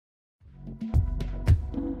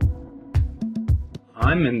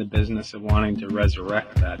I'm in the business of wanting to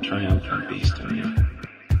resurrect that triumphant beast in you.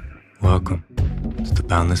 Welcome to The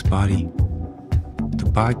Boundless Body, the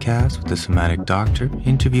podcast with the somatic doctor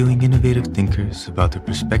interviewing innovative thinkers about their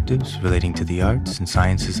perspectives relating to the arts and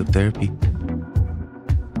sciences of therapy.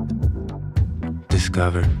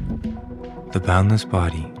 Discover The Boundless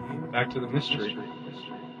Body. Back to the mystery.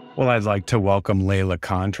 Well, I'd like to welcome Laila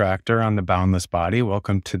Contractor on The Boundless Body.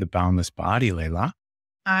 Welcome to The Boundless Body, Laila.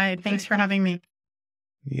 Hi, thanks for having me.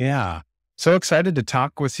 Yeah. So excited to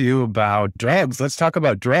talk with you about drugs. Let's talk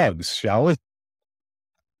about drugs, shall we?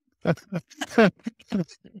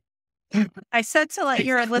 I said to let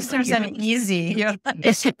your listeners in easy. I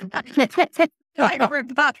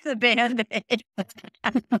ripped off the Band-Aid.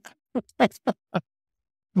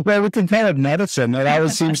 Well, with the kind of medicine, that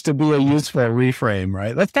always seems to be a useful reframe,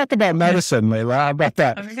 right? Let's talk about medicine, Laila. How about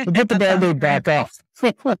that? We'll put the Band-Aid back off.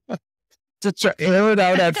 Just air it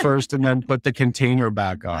out at first and then put the container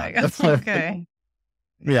back on. Okay.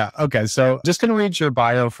 Yeah. Okay. So just going to read your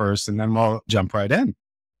bio first and then we'll jump right in.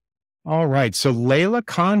 All right. So Laila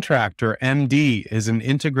Contractor, MD, is an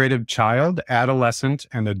integrative child, adolescent,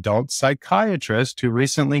 and adult psychiatrist who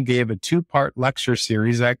recently gave a 2-part lecture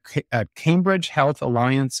series at Cambridge Health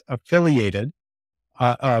Alliance affiliated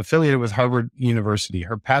with Harvard University.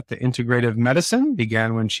 Her path to integrative medicine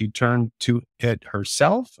began when she turned to it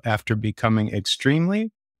herself after becoming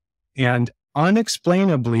extremely and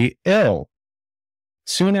unexplainably ill.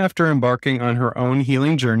 Soon after embarking on her own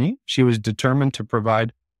healing journey, she was determined to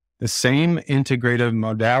provide the same integrative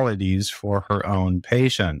modalities for her own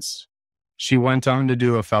patients. She went on to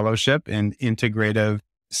do a fellowship in integrative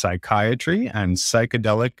psychiatry and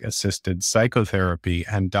psychedelic assisted psychotherapy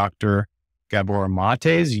and Dr. Gabor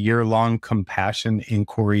Mate's year-long compassion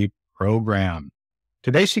inquiry program.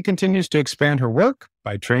 Today, she continues to expand her work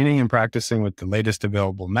by training and practicing with the latest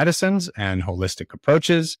available medicines and holistic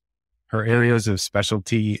approaches. Her areas of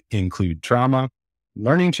specialty include trauma,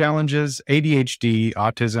 learning challenges, ADHD,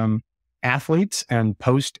 autism, athletes and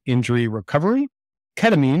post-injury recovery,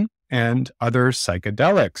 ketamine, and other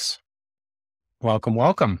psychedelics. Welcome,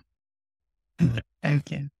 welcome.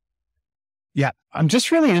 Thank you. Yeah, I'm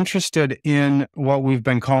just really interested in what we've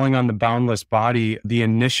been calling on The Boundless Body, the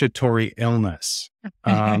initiatory illness,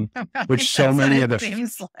 which so many of the...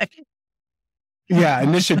 Seems like. Yeah,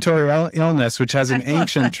 initiatory illness, which has an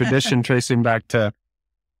ancient tradition tracing back to,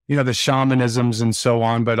 the shamanisms and so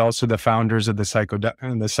on, but also the founders of the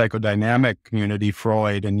psychodynamic community,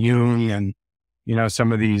 Freud and Jung, and,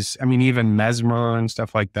 some of these, even Mesmer and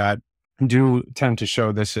stuff like that do tend to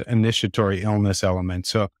show this initiatory illness element.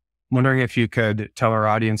 So I'm wondering if you could tell our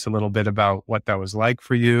audience a little bit about what that was like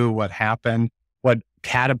for you, what happened, what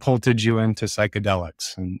catapulted you into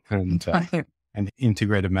psychedelics and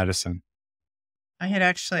integrative medicine. I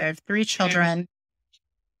have 3 children.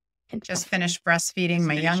 I just finished breastfeeding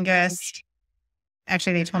my youngest.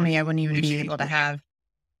 Actually, they told me I wouldn't even be able to have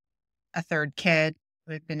a 3rd kid. It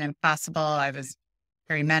would have been impossible. I was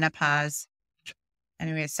perimenopause.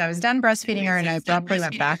 Anyway, so I was done breastfeeding her and I abruptly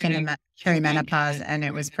went back into perimenopause and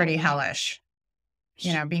it was pretty hellish.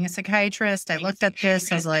 Being a psychiatrist, I looked at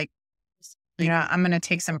this, I was like, I'm going to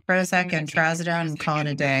take some Prozac and trazodone and call it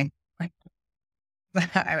a day.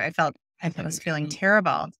 I was feeling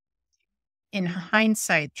terrible. In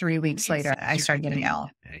hindsight, 3 weeks later, I started getting ill.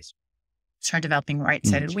 Started developing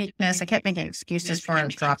right-sided weakness. I kept making excuses for it,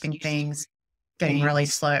 dropping things, getting really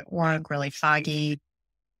slow at work, really foggy.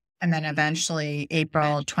 And then eventually,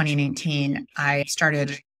 April 2019, I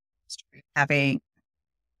started having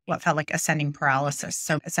what felt like ascending paralysis.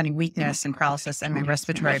 So ascending weakness and paralysis, and my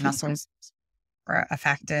respiratory muscles were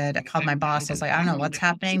affected. I called my boss. I was like, I don't know what's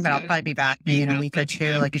happening, but I'll probably be back in a week or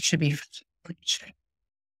 2. Like it should be.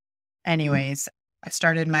 Anyways, I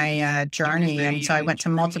started my journey. And so I went to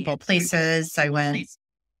multiple places. I went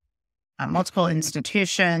multiple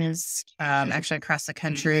institutions, actually across the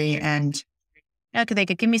country. And they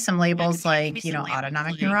could give me some labels like,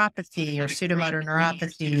 autonomic neuropathy or pseudomotor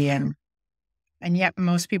neuropathy. And yet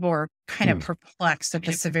most people were kind of perplexed at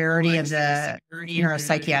the severity of the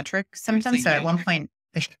neuropsychiatric symptoms. So at one point,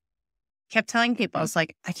 I kept telling people, I was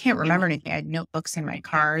like, I can't remember anything. I had notebooks in my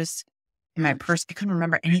cars, in my purse. I couldn't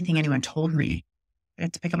remember anything anyone told me. I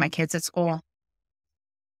had to pick up my kids at school.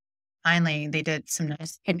 Finally, they did some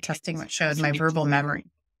nice testing which showed my verbal memory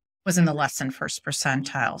was in the less than first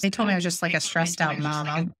percentile. They told me I was just like a stressed out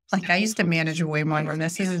mom. I used to manage way more than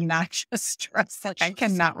this. This is not just stress. I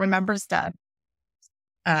cannot remember stuff.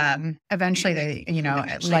 Eventually they,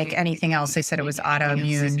 like anything else, they said it was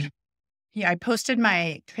autoimmune. Yeah, I posted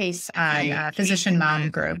my case on Physician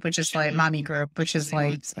Mom Group, which is like Mommy Group, which is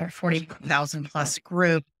like a 40,000 plus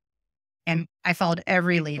group. And I followed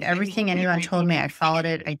every lead. Everything anyone told me, I followed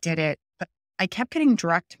it. I did it. But I kept getting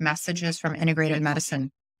direct messages from integrative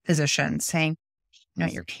medicine physicians saying,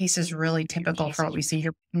 your case is really typical for what we see.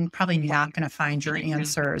 You're probably not going to find your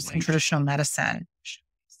answers in traditional medicine.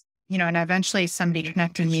 And eventually somebody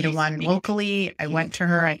connected me to one locally. I went to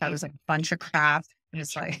her. I thought it was like a bunch of crap. It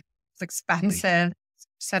was expensive.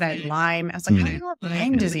 Said I had Lyme. I was like, how do you have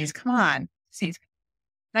Lyme disease? Come on. See,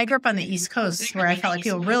 and I grew up on the East Coast where I felt like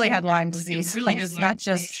people really had Lyme disease. Like it's not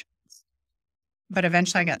just, but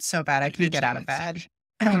eventually I got so bad I couldn't get out of bed.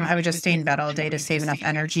 I would just stay in bed all day to save enough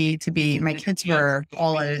energy to be, my kids were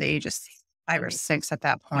all under the age of 5 or 6 at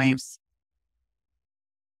that point.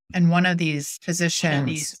 And one of these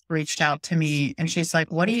physicians reached out to me and she's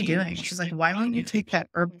like, what are you doing? She's like, why don't you take that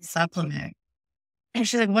herbal supplement? And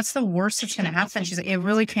she's like, what's the worst that's going to happen? She's like, it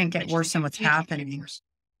really can't get worse than what's happening.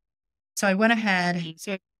 So I went ahead,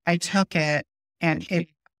 I took it, and it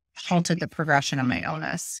halted the progression of my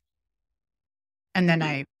illness. And then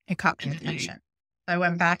it caught my attention. I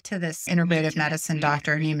went back to this integrative medicine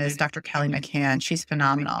doctor. Her name is Dr. Kelly McCann. She's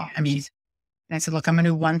phenomenal. And I said, look, I'm going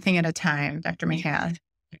to do one thing at a time, Dr. McCann.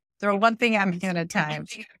 Throw one thing at me at a time.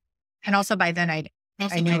 And also by then I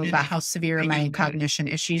knew about how severe my cognition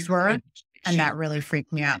issues were. And that really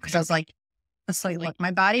freaked me out because I was like, look,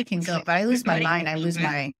 my body can go, but I lose my mind. I lose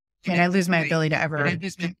my ability to ever,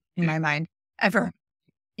 in my mind, ever,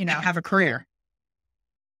 have a career.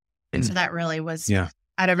 And so that really was,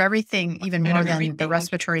 out of everything, even more than the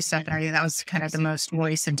respiratory stuff and everything, that was kind of the most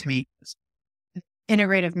worrisome to me.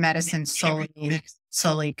 Integrative medicine slowly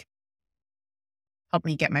helped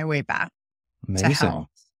me get my way back to health.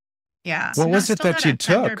 Yeah. What was it that you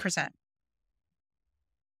took? 100%.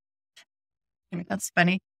 That's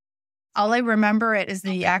funny. All I remember is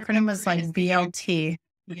the acronym was like BLT.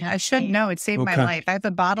 I should know. It saved my life. I have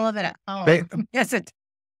a bottle of it at home. Yes, it.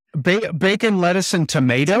 Bacon, lettuce, and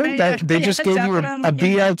tomato? They just gave you a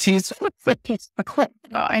BLT.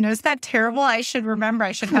 Oh, I know. Is that terrible? I should remember.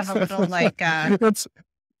 I should have a little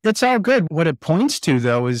It's all good. What it points to,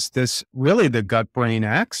 though, is really the gut-brain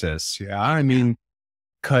axis. Yeah.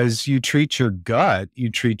 Because you treat your gut, you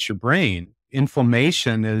treat your brain.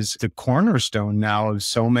 Inflammation is the cornerstone now of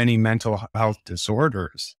so many mental health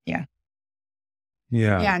disorders. Yeah.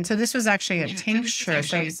 Yeah. Yeah. And so this was actually a tincture.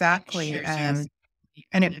 So exactly. And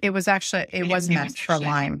it was meant for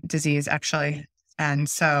Lyme disease, actually. And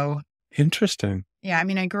so. Interesting. Yeah.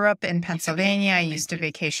 I grew up in Pennsylvania. I used to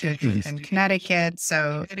vacation in Connecticut.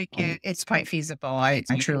 So it's quite feasible. I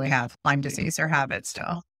truly have Lyme disease or have it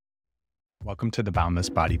still. Welcome to the Boundless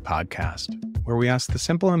Body Podcast, where we ask the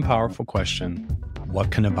simple and powerful question, what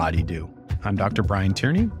can a body do? I'm Dr. Brian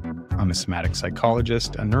Tierney. I'm a somatic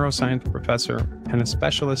psychologist, a neuroscience professor, and a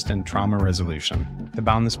specialist in trauma resolution. The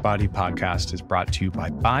Boundless Body Podcast is brought to you by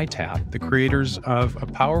BiTap, the creators of a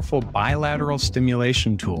powerful bilateral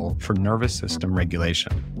stimulation tool for nervous system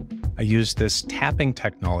regulation. I use this tapping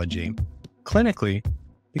technology clinically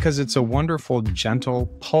because it's a wonderful, gentle,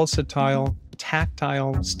 pulsatile,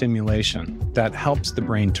 tactile stimulation that helps the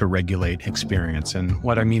brain to regulate experience. And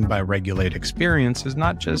what I mean by regulate experience is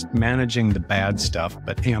not just managing the bad stuff,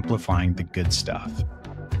 but amplifying the good stuff.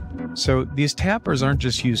 So these tappers aren't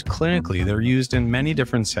just used clinically, they're used in many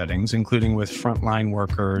different settings, including with frontline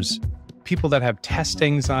workers, people that have test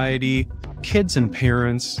anxiety, kids and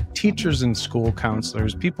parents, teachers and school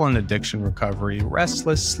counselors, people in addiction recovery,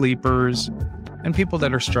 restless sleepers, and people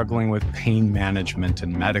that are struggling with pain management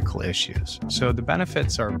and medical issues. So the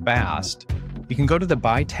benefits are vast. You can go to the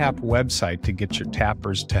BiTap website to get your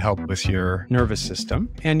tappers to help with your nervous system,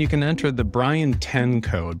 and you can enter the Brian10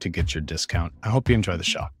 code to get your discount. I hope you enjoy the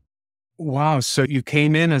show. Wow, so you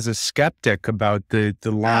came in as a skeptic about the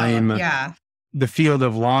Lyme, the field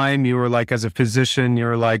of Lyme. You were like, as a physician, you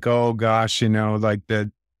were like, oh gosh, if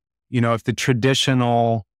the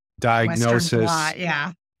traditional diagnosis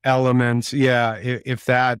elements, if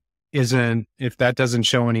that doesn't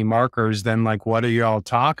show any markers, then like, what are y'all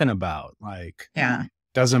talking about? Like,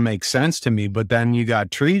 doesn't make sense to me. But then you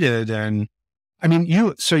got treated, and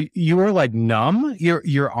you were like numb.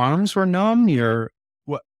 Your arms were numb.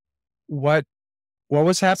 What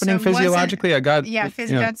was happening physiologically?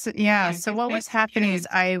 So what was happening is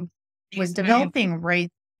I was developing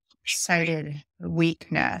right-sided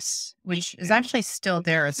weakness, which is actually still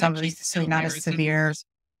there. It's obviously not as severe.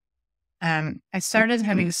 I started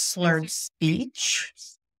having slurred speech.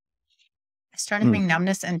 I started having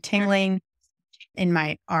numbness and tingling in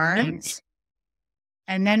my arms.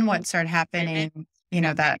 And then what started happening,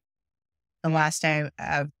 that the last day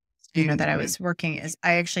of, that I was working is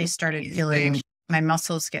I actually started feeling my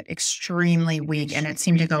muscles get extremely weak, and it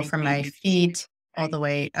seemed to go from my feet all the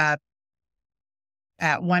way up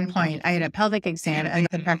at one point, I had a pelvic exam and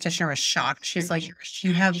the practitioner was shocked. She's like,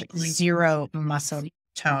 you have zero muscle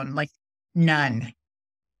tone, like none.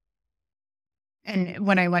 And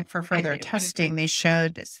when I went for further testing, they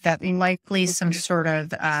showed that likely some sort of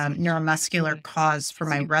neuromuscular cause for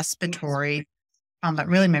my respiratory, but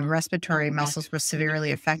really my respiratory muscles were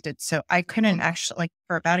severely affected. So I couldn't actually, like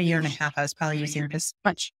for about a year and a half, I was probably using this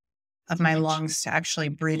much of my lungs to actually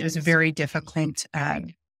breathe. It was very difficult.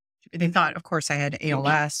 They thought, of course, I had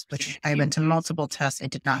ALS, which I went to multiple tests. I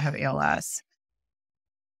did not have ALS.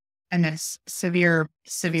 And then severe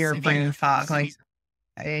brain fog. Like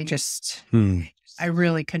I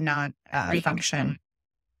really could not function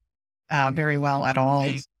very well at all.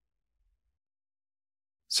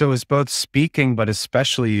 So it's both speaking, but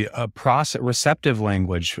especially receptive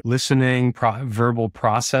language, listening, verbal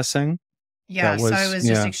processing. Yeah, so I was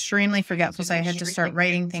just extremely forgetful. So I had to start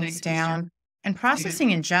writing things down and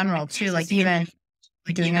processing in general too. Like even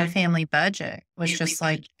doing our family budget was just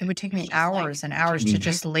like, it would take me hours and hours to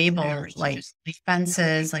just label like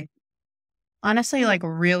expenses, like honestly, like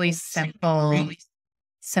really simple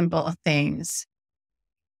things.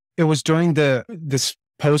 It was during this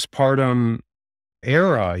postpartum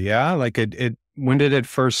era, yeah? Like when did it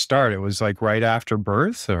first start? It was like right after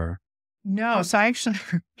birth or? No, so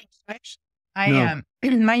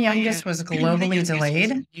my youngest was globally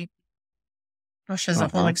delayed, which is a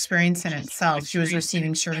whole experience in itself. She was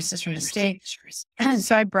receiving services from the state.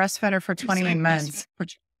 So I breastfed her for 21 months.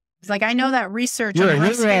 It's like, I know that research. You're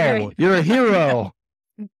a hero. You're a hero.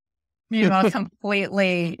 Meanwhile,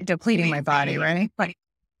 completely depleting my body, right?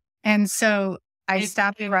 And so I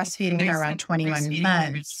stopped breastfeeding her around 21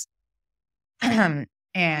 months. And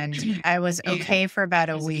I was okay for about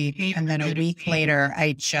a week. And then a week later,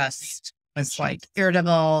 I just was like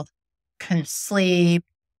irritable, couldn't sleep.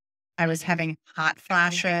 I was having hot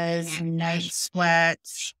flashes, night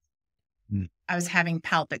sweats. I was having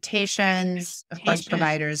palpitations. Of course,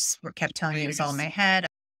 providers kept telling me it was all in my head.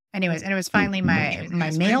 Anyways, and it was finally my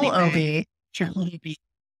male OB. He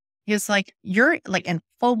was like, you're like in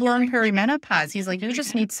full-blown perimenopause. He's like, you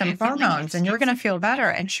just need some hormones and you're going to feel better.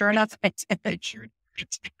 And sure enough, I did.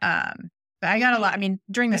 But I got a lot,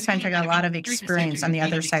 during this time, I got a lot of experience on the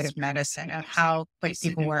other side of medicine of how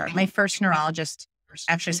people were. My first neurologist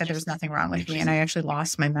actually said there was nothing wrong with me. And I actually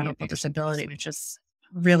lost my medical disability, which is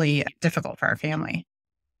really difficult for our family.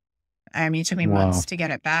 It took me months to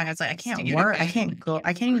get it back. I was like, I can't work. I can't go.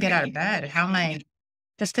 I can't even get out of bed. How am I?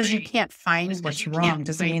 Just because you can't find what's wrong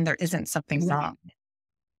doesn't mean there isn't something wrong.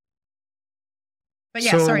 But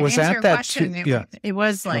yeah, sorry, to answer your question, it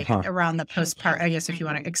was like around the postpartum, I guess if you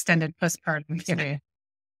want to extended postpartum period.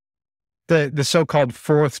 The so-called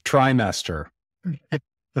fourth trimester.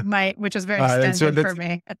 Which is very extended for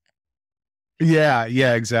me. Yeah,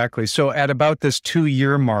 exactly. So at about this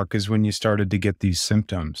 2-year mark is when you started to get these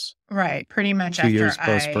symptoms. Right, pretty much 2 years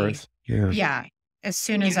post-birth. Yeah. As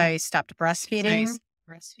soon as I stopped breastfeeding,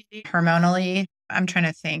 hormonally, I'm trying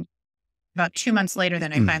to think. About 2 months later,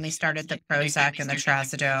 then I finally started the Prozac and the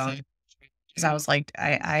Trazodone. Because I was like,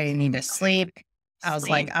 I need to sleep. I was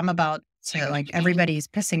like, I'm about to, like, everybody's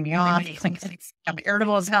pissing me off. Like, I'm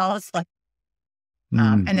irritable as hell. It's like,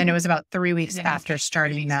 and then it was about 3 weeks after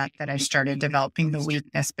starting that I started developing the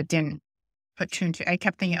weakness, but didn't put two and two. I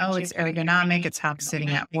kept thinking, oh, it's ergonomic. It's how I'm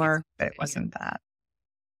sitting at work, but it wasn't that.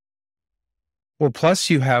 Well, plus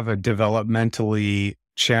you have a developmentally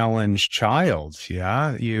challenged child.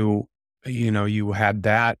 Yeah. You had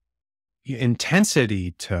that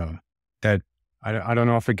intensity to that. I don't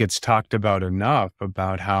know if it gets talked about enough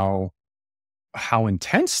about how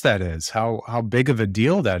intense that is, how big of a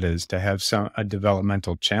deal that is to have a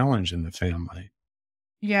developmental challenge in the family.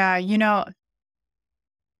 Yeah.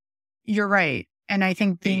 You're right. And I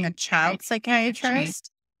think being a child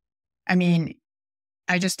psychiatrist, I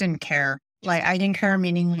just didn't care. Like, I didn't care,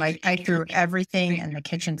 meaning like I threw everything in the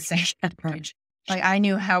kitchen sink. Like, I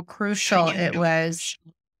knew how crucial it was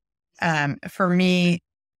for me,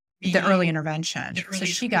 the early intervention. So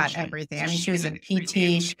she got everything. She was in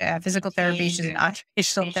PT, physical therapy, she was in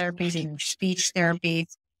occupational therapy, she was in speech therapy.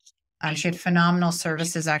 She had phenomenal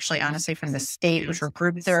services, actually, honestly, from the state, which were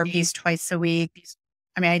group therapies twice a week.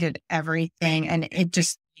 I did everything, and it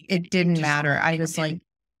didn't matter. I was like,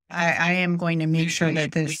 I am going to make sure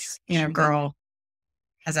that this, girl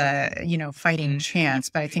has a, fighting chance.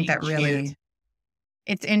 But I think that really,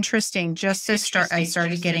 it's interesting. Just to start, I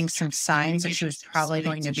started getting some signs that she was probably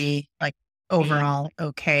going to be like overall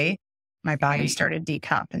okay. My body started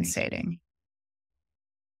decompensating.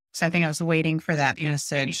 So I think I was waiting for that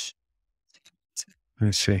message.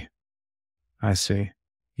 I see.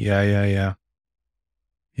 Yeah.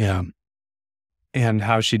 And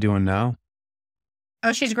how's she doing now?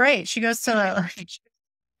 Oh, she's great. She goes to,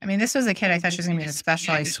 I mean, this was a kid I thought she was going to be in a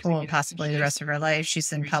specialized school possibly the rest of her life.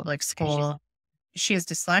 She's in public school. She has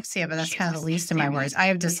dyslexia, but that's kind of the least of my worries. I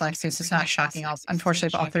have dyslexia, so it's not shocking.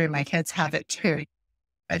 Unfortunately, all three of my kids have it too.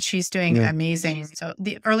 But she's doing amazing. So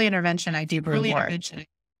the early intervention, I do reward.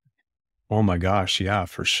 Oh my gosh. Yeah,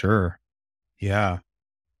 for sure. Yeah.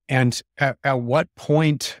 And at what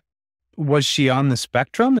point was she on the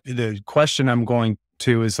spectrum? The question I'm going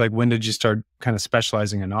to is like, when did you start kind of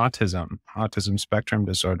specializing in autism spectrum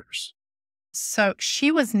disorders? So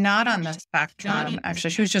she was not on the spectrum. Actually,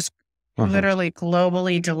 she was just literally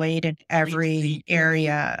globally delayed in every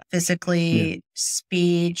area, physically,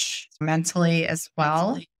 speech, mentally as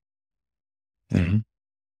well. Mm-hmm.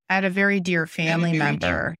 I had a very dear family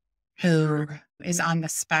member who is on the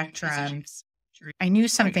spectrum. I knew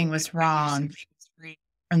something was wrong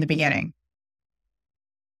from the beginning.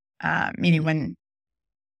 Meaning when,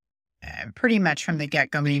 pretty much from the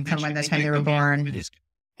get-go, meaning from when the time they were born.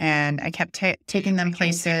 And I kept taking them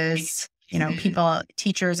places, people,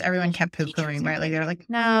 teachers, everyone kept poo-pooing, right? Like, they're like,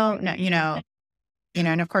 no,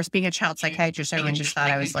 and of course, being a child psychiatrist, everyone just thought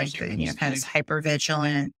I was like, kind of hyper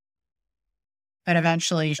vigilant. But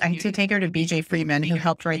eventually I had to take her to BJ Freeman, who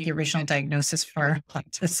helped write the original diagnosis for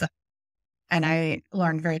autism. And I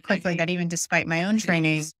learned very quickly that even despite my own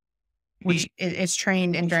training, which is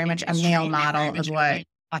trained in very much a male model of what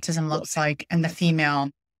autism looks like, and the female,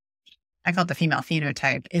 I call it the female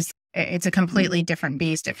phenotype, it's a completely different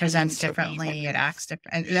beast. It presents differently. It acts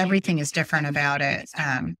different. Everything is different about it.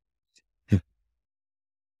 And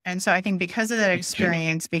so I think because of that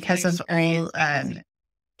experience, because of all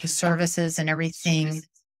the services and everything,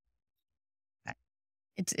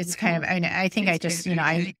 it's kind of, I think I just,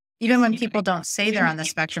 even when people don't say they're on the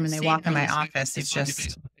spectrum and they walk in my office, it's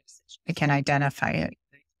just, I can identify it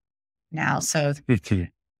now. So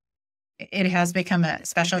it has become a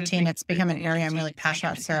specialty, and it's become an area I'm really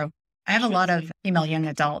passionate about. So I have a lot of female young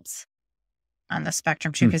adults on the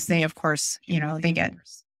spectrum too, because they, of course,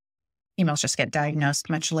 females just get diagnosed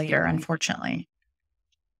much later, unfortunately.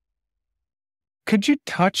 Could you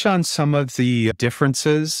touch on some of the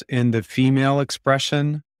differences in the female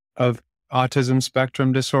expression of autism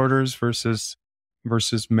spectrum disorders versus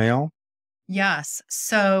male? Yes.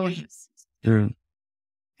 So, and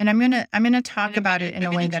I'm gonna talk about it in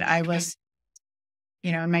a way that I was,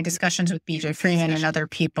 in my discussions with BJ Freeman and other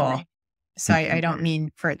people. So I don't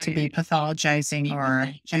mean for it to be pathologizing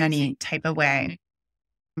or in any type of way.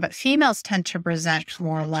 But females tend to present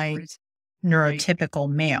more like neurotypical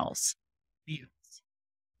males.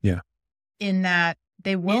 Yeah. In that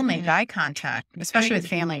they will make eye contact, especially with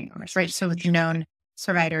family members, right? So with known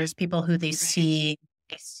survivors, people who they see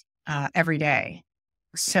every day.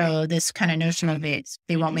 So this kind of notion of they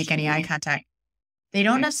won't make any eye contact. They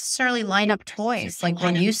don't necessarily line up toys like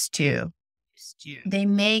we're used to. They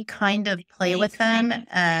may kind of play with them.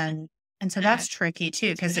 And so that's tricky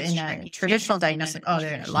too, because in a traditional diagnosis,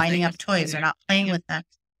 they're lining up toys. They're not playing with them.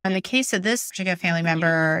 In the case of this particular family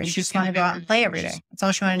member, she just wanted to go out and play every day. That's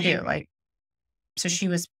all she wanted to do. So she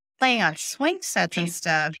was playing on swing sets and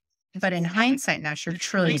stuff. But in hindsight now, she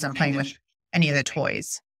truly wasn't playing with any of the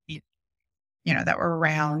toys, that were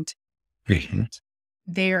around.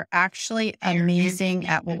 They're actually amazing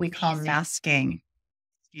at what we call masking.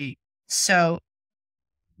 So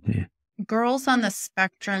girls on the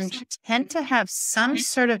spectrum tend to have some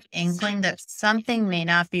sort of inkling that something may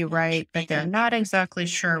not be right, but they're not exactly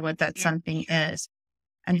sure what that something is.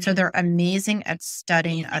 And so they're amazing at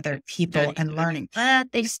studying other people and learning,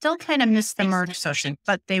 but they still kind of miss the merge social,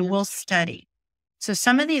 but they will study. So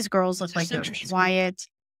some of these girls look like they're quiet,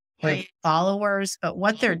 they're followers, but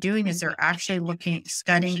what they're doing is they're actually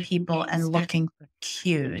studying people and looking for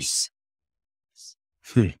cues.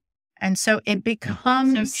 And so it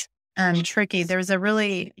becomes tricky. There's a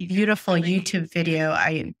really beautiful YouTube video.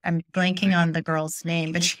 I'm blanking on the girl's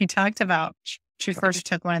name, but she talked about, she first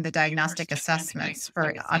took one of the diagnostic assessments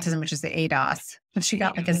for autism, which is the ADOS, and she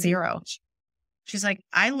got like a 0. She's like,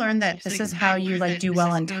 I learned that this is how you do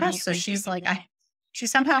well in tests. So she's like, she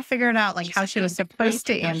somehow figured out how she was supposed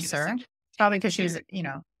to answer, probably because she was,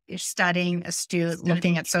 studying, astute,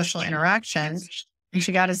 looking at social interactions, and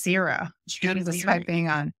she got a 0. Despite being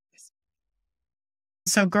on.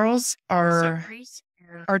 So girls are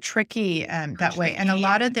tricky that way, and a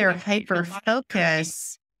lot of their hyper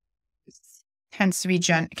focus tends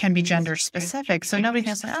to can be gender specific. So nobody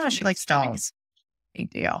can say, she likes dolls. Big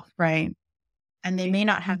deal, right? And they may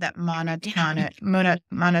not have that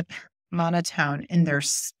monotone in their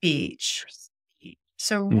speech.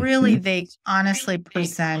 So really, they honestly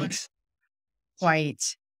present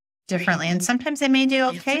quite differently. And sometimes they may do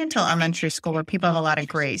okay until elementary school where people have a lot of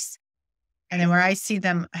grace. And then where I see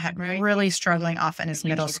them really struggling often is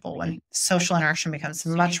middle school when social interaction becomes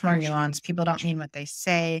much more nuanced. People don't mean what they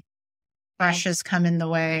say. Crushes come in the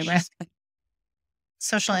way.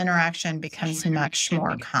 Social interaction becomes much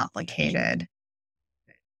more complicated.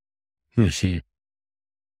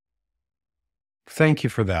 Thank you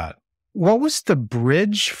for that. What was the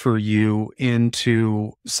bridge for you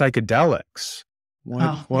into psychedelics?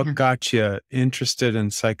 What got you interested in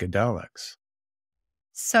psychedelics?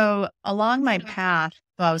 So along my path,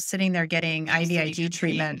 I was sitting there getting IVIG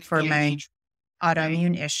treatment for my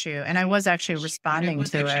autoimmune issue, and I was actually responding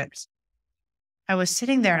to it. I was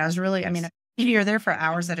sitting there and I was really, you're there for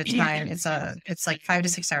hours at a time. It's like 5 to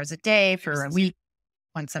 6 hours a day for a week,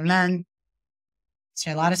 once a month.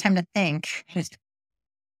 So a lot of time to think.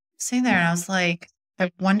 Sitting there and I was like,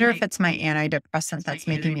 I wonder if it's my antidepressant that's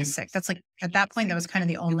making me sick. That's like, at that point, that was kind of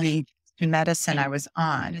the only medicine I was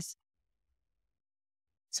on.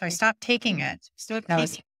 So I stopped taking it. I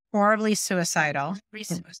was horribly suicidal,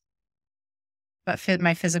 but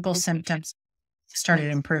my physical symptoms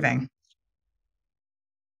started improving.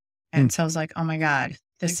 And so I was like, oh my God,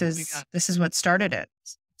 this is what started it.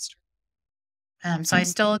 So I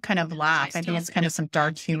still kind of laugh. I think it's kind of some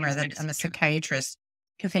dark humor that I'm a psychiatrist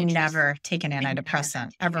who can never take an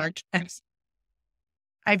antidepressant, ever.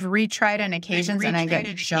 I've retried on occasions and I get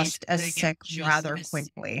just as sick rather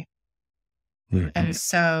quickly. And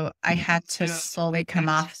so I had to slowly come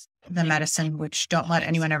off the medicine, which don't let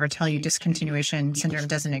anyone ever tell you discontinuation syndrome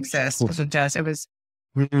doesn't exist. Because it does. It was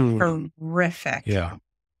horrific. Yeah.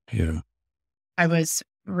 I was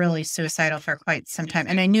really suicidal for quite some time.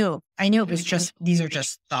 And I knew it was just, these are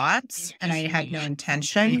just thoughts and I had no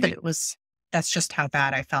intention, but that's just how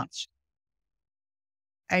bad I felt.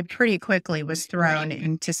 I pretty quickly was thrown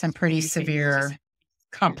into some pretty severe,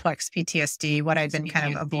 complex PTSD, what I'd been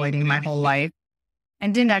kind of avoiding my whole life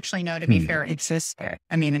and didn't actually know, to be fair, existed.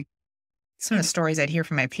 Some of the stories I'd hear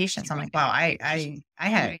from my patients, I'm like, wow, I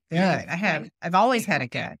had it good. I've always had it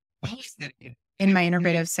good. In my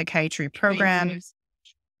integrative psychiatry program,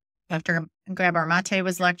 Dr. Gabor Mate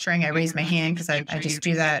was lecturing. I raised my hand because I just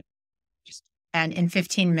do that. And in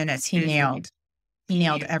 15 minutes, he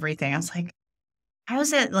nailed everything. I was like, how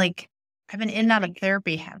is it like I've been in and out of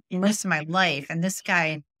therapy most of my life, and this guy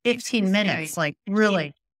in 15 minutes, like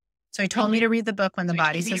really? So he told me to read the book When the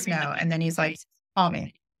Body Says No, and then he's like, call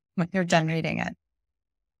me when you're done reading it.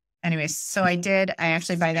 Anyways, so I did. I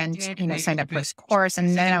actually by then, signed up for his course,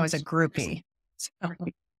 and then I was a groupie. So I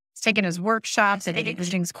was taking his workshops, I did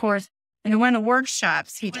his course, and in one of the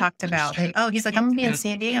workshops, he talked about, he's like, I'm gonna be in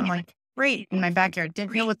San Diego. I'm like, great, in my backyard.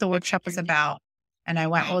 Didn't know what the workshop was about. And I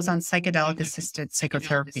went, was on psychedelic assisted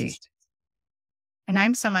psychotherapy. And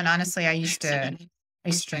I'm someone, honestly, I used to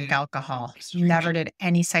drink alcohol. Never did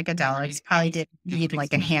any psychedelics. Probably did weed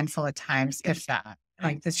like a handful of times, if that.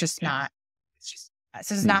 Like, this is not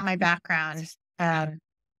my background. And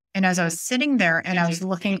as I was sitting there and I was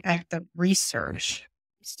looking at the research,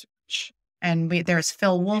 and there's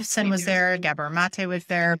Phil Wolfson was there, Gabor Mate was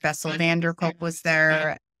there, Bessel van der Kolk was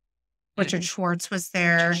there, Richard Schwartz was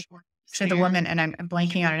there. Actually, the woman, and I'm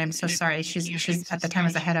blanking on it, I'm so sorry. She's at the time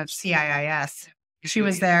was the head of CIIS. She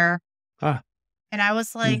was there. And I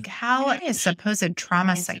was like, how am I a supposed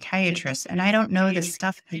trauma psychiatrist? And I don't know this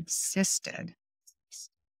stuff existed.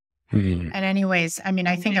 And anyways,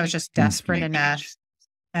 I think I was just desperate enough.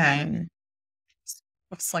 And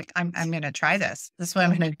it's like, I'm going to try this. This is what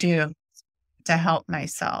I'm going to do to help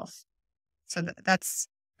myself. So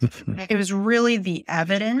it was really the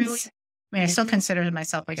evidence. I still consider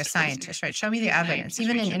myself like a scientist, right? Show me the evidence,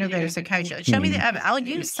 even in integrative psychiatry. Like, show me the evidence. I'll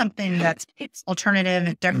use something that's alternative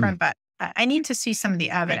and different, but I need to see some of the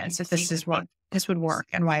evidence that this would work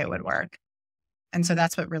and why it would work. And so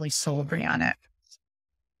that's what really sold me on it.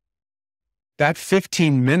 That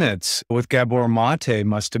 15 minutes with Gabor Mate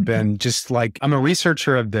must have been just like, I'm a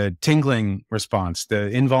researcher of the tingling response, the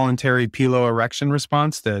involuntary piloerection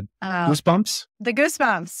response, the goosebumps. The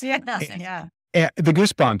goosebumps, yeah. The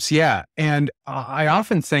goosebumps, yeah. And I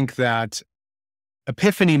often think that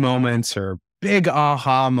epiphany moments or big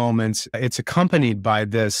aha moments, it's accompanied by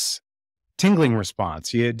this tingling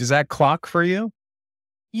response. Does that clock for you?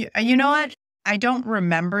 You know what? I don't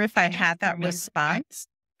remember if I had that response.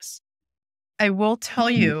 I will tell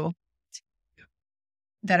you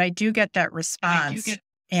that I do get that response,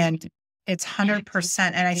 and it's 100%.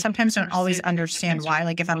 And I sometimes don't always understand why.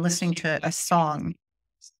 Like if I'm listening to a song,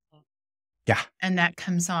 and that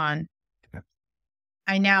comes on,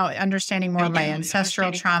 I now understanding more of my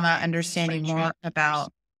ancestral trauma, understanding more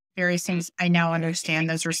about various things. I now understand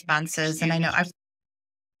those responses, and I know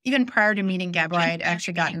even prior to meeting Gabor, I had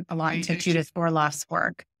actually gotten a lot into Judith Orloff's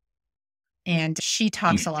work. And she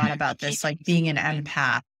talks a lot about this, like being an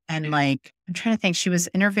empath. And like, I'm trying to think, she was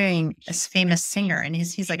interviewing this famous singer, and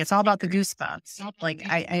he's like, it's all about the goosebumps. Like,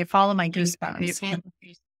 I follow my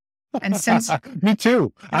goosebumps. And since me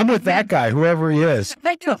too, I'm with that guy, whoever he is.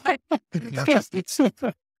 I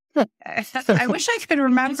wish I could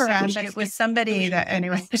remember him, but it was somebody that,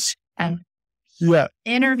 anyway,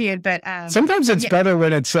 interviewed. But sometimes it's better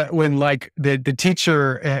when it's when like the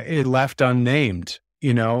teacher left unnamed.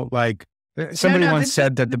 Like somebody once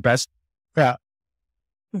said that the best. Yeah.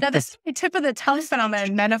 Now, this is the tip of the tongue phenomenon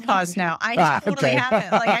in menopause now. I totally have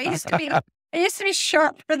it. Like I used to be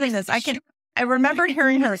sharper than this. I remember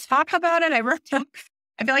hearing her talk about it. I feel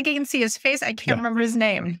like I can see his face. I can't remember his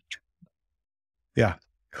name. Yeah.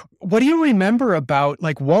 What do you remember about,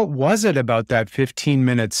 like, what was it about that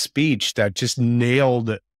 15-minute speech that just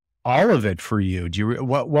nailed all of it for you?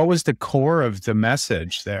 What was the core of the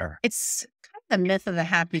message there? It's kind of the myth of the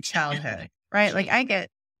happy childhood, right? Like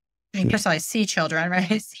first of all, I see children,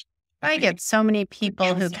 right? I get so many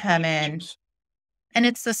people who come in, and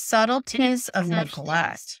it's the subtleties of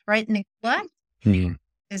neglect, right? Neglect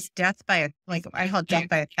is death by I call it death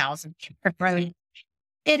by 1,000, right?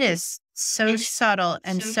 It is so subtle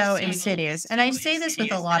and so insidious. And I say this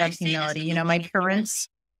with a lot of humility. My parents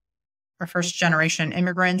were first generation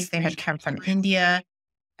immigrants. They had come from India.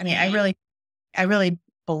 I mean, I really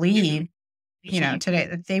believe, today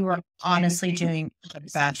that they were honestly doing the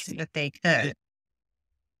best that they could.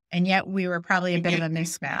 And yet we were probably a bit of a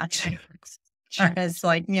mismatch as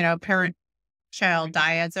parent-child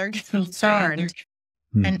dyads are concerned.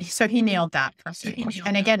 And so he nailed that for me.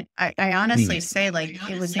 And again, I honestly say,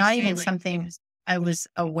 it was not even something I was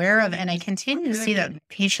aware of. And I continue to see that with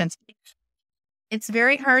patients. It's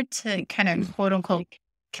very hard to kind of quote unquote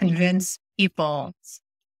convince people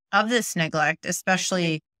of this neglect,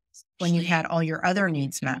 especially when you had all your other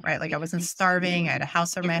needs met, right? Like I wasn't starving. I had a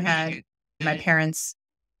house over my head. My parents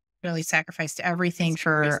really sacrificed everything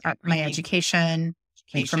for my education,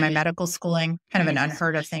 for my medical schooling, kind of an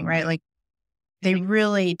unheard of thing, right? Like they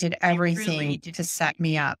really did everything to set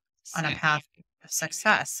me up on a path of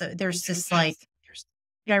success. So there's this I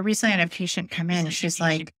recently had a patient come in. She's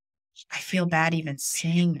like, I feel bad even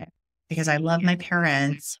saying it because I love my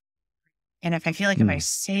parents. And if I feel like if I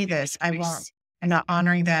say this, I'm not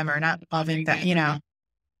honoring them or not loving them,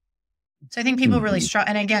 So I think people really struggle.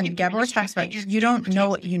 And again, Gabor talks about, you don't know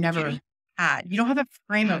what you never had. You don't have a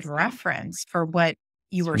frame of reference for what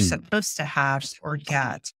you were supposed to have or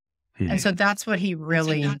get. And so that's what he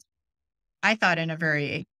really, I thought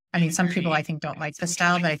some people I think don't like the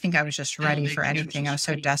style, but I think I was just ready for anything. I was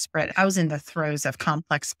so desperate. I was in the throes of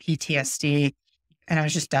complex PTSD and I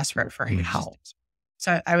was just desperate for help.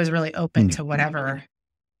 So I was really open to whatever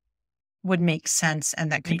would make sense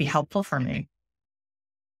and that could be helpful for me.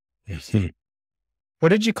 What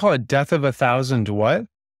did you call it? Death of 1,000 what?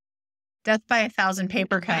 Death by 1,000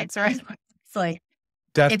 paper cuts, right? It's like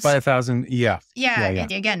death by 1,000. Yeah.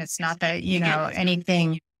 Again, it's not that,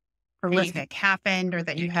 anything horrific happened or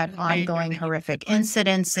that you had ongoing horrific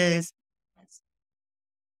incidences.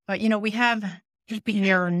 But, we have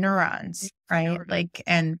mirror neurons, right?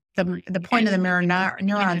 And the point of the mirror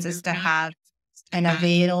neurons is to have an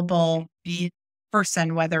available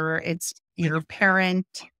person, whether it's your parent,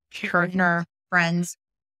 partner, friends,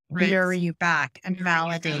 mirror you back and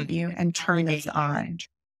validate you and turn this on.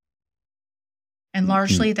 And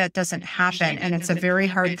largely that doesn't happen. And it's a very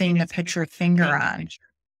hard thing to put your finger on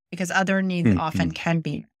because other needs often can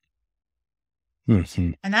be.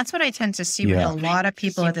 And that's what I tend to see with a lot of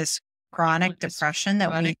people with this chronic depression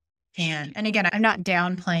that we can. And again, I'm not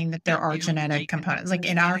downplaying that there are genetic components. Like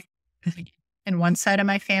in one side of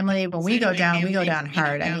my family, when we go down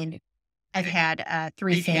hard. I mean, I've had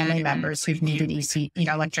 3 family members who've needed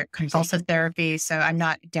electric convulsive therapy. So I'm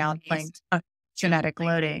not downplaying genetic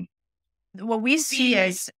loading. What we see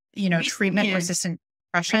as, treatment-resistant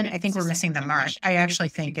depression, I think we're missing the mark. I actually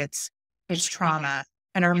think it's trauma,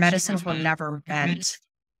 and our medicines were never meant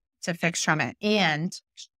to fix trauma. And,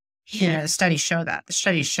 the studies show that. The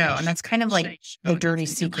studies show, and that's kind of like the dirty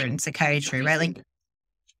secret in psychiatry, right? Like,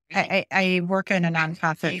 I work in a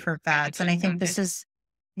nonprofit for vets, and I think this is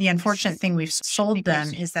the unfortunate thing we've sold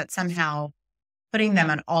them is that somehow putting them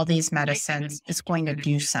on all these medicines is going to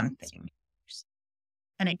do something.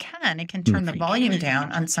 And it can turn the volume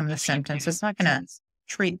down on some of the symptoms. It's not going to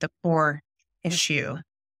treat the core issue.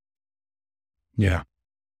 Yeah.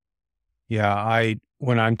 Yeah.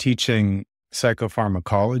 When I'm teaching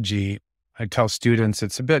psychopharmacology, I tell students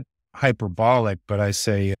it's a bit hyperbolic, but I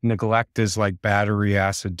say neglect is like battery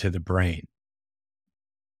acid to the brain.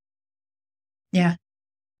 Yeah.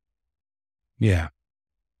 Yeah.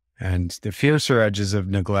 And the fiercer edges of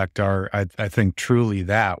neglect are, I think, truly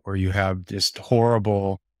that, where you have just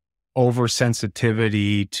horrible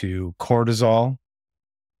oversensitivity to cortisol.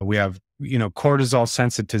 We have, cortisol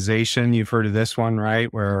sensitization. You've heard of this one,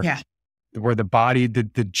 right? Where the body, the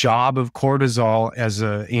job of cortisol as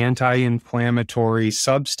an anti-inflammatory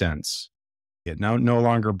substance, it no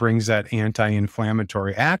longer brings that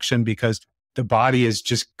anti-inflammatory action because the body is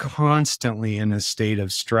just constantly in a state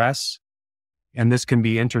of stress. And this can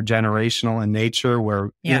be intergenerational in nature,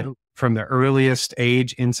 where from the earliest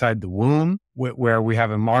age inside the womb, where we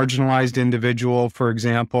have a marginalized individual, for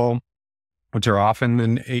example, which are often,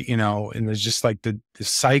 and there's just like the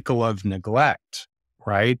cycle of neglect,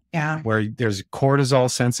 right? Yeah. Where there's cortisol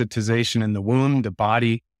sensitization in the womb, the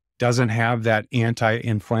body doesn't have that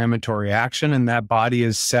anti-inflammatory action, and that body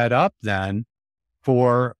is set up then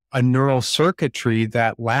for a neural circuitry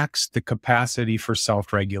that lacks the capacity for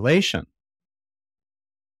self-regulation.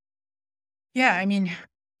 Yeah, I mean,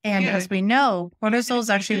 and as we know, cortisol is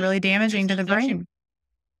actually really damaging to the brain.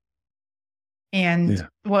 And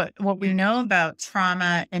what we know about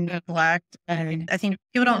trauma and neglect, and I think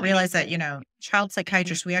people don't realize that, child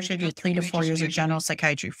psychiatrists, we actually do 3 to 4 years of general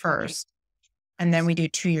psychiatry first, and then we do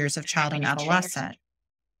 2 years of child and adolescent.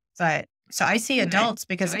 But so I see adults,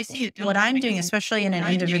 because what I'm doing, especially in an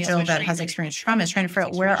individual that has experienced trauma, is trying to figure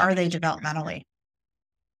out where are they developmentally,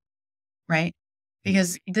 right?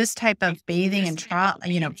 Because this type of bathing and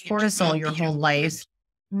cortisol your whole life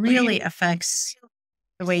really affects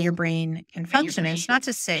the way your brain can function. And it's not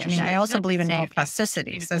to say, I also believe in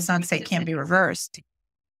neuroplasticity, so it's not to say it can't be reversed.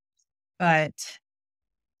 But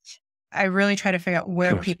I really try to figure out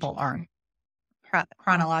where people are,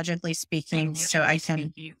 chronologically speaking, so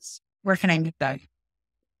where can I meet that?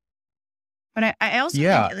 But I also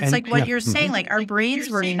think it's like what you're saying, like our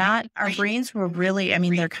brains were really,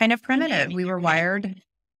 they're kind of primitive. We were wired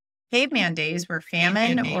caveman days where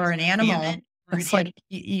famine or an animal was like,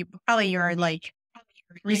 you're like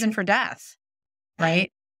reason for death,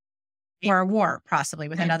 right? Or a war possibly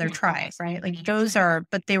with another tribe, right? Like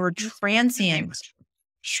but they were transient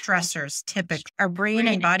stressors typically. Our brain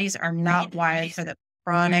and bodies are not wired for the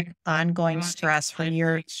chronic ongoing stress for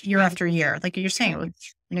year after year. Like you're saying, with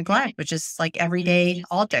neglect, which is like every day,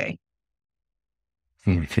 all day.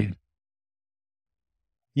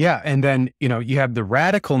 Yeah. And then, you have the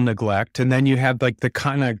radical neglect, and then you have like the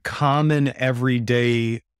kind of common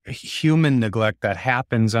everyday human neglect that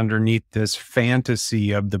happens underneath this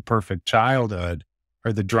fantasy of the perfect childhood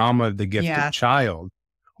or the drama of the gifted child,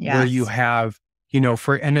 where you have,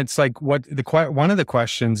 and it's like one of the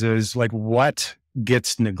questions is like, what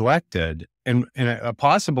gets neglected? And a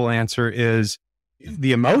possible answer is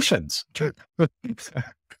the emotions. You know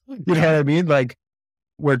what I mean? Like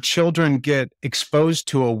where children get exposed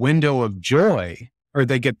to a window of joy, or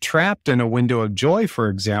they get trapped in a window of joy, for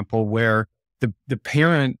example, where the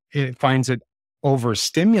parent finds it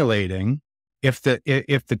overstimulating if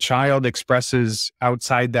the child expresses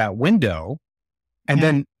outside that window, and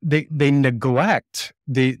then they neglect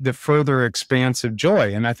the further expansive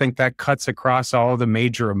joy. And I think that cuts across all the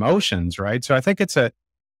major emotions, right? So I think it's an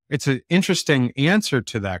interesting answer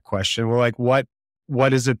to that question. Well, like what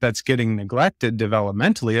is it that's getting neglected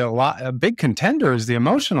developmentally? A big contender is the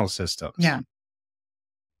emotional system. Yeah.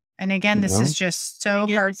 And again, this is just so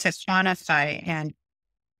hard to quantify, and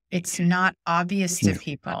it's not obvious to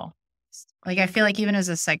people. Like, I feel like even as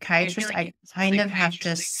a psychiatrist, I kind of have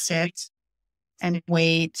to sit and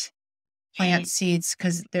wait, plant seeds,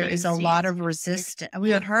 because there is a lot of resistance.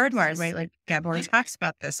 We are hardwired, right? Like Gabor talks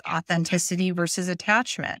about this, authenticity versus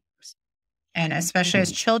attachment. And especially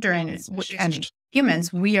as children and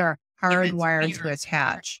humans, we are hardwired to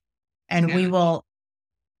attach. And we will,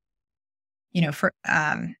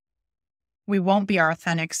 we won't be our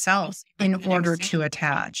authentic selves in order to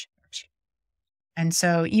attach. And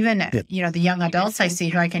so even, the young adults I see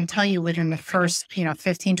who I can tell you within the first,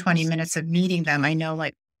 15, 20 minutes of meeting them, I know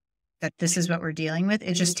like that this is what we're dealing with.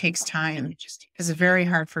 It just takes time because it's very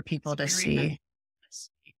hard for people to see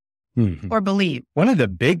or believe. One of the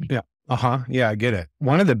big, I get it.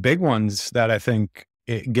 One of the big ones that I think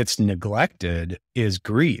it gets neglected is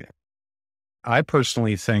grief. I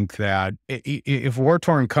personally think that if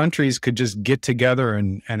war-torn countries could just get together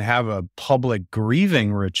and have a public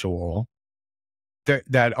grieving ritual,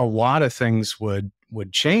 that a lot of things would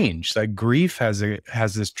change. That grief has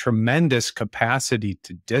this tremendous capacity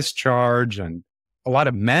to discharge, and a lot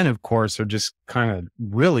of men, of course, are just kind of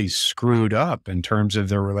really screwed up in terms of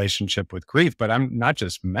their relationship with grief. But I'm not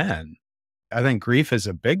just men. I think grief is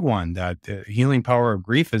a big one. That the healing power of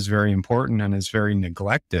grief is very important and is very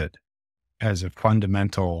neglected. as a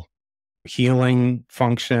fundamental healing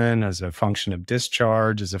function, as a function of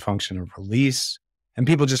discharge, as a function of release. And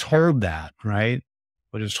people just hold that, right?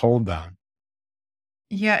 We'll just hold that.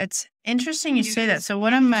 Yeah, it's interesting you say that. So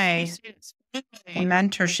one of my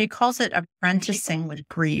mentors, she calls it apprenticing with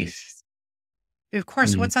grief. Of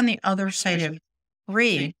course, what's on the other side of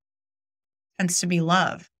grief tends to be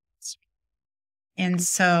love. And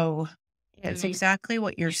so it's exactly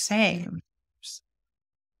what you're saying.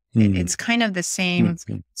 It's kind of the same,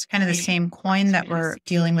 it's kind of the same coin that we're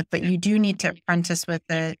dealing with, but you do need to apprentice with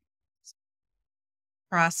it,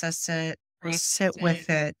 process it, sit with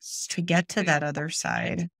it to get to that other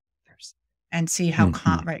side and see how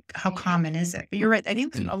how common is it. But you're right. I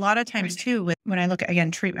think a lot of times too, when I look at,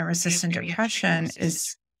 again, treatment-resistant depression,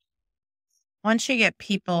 is once you get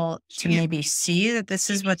people to maybe see that this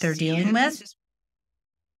is what they're dealing with,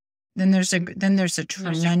 then there's a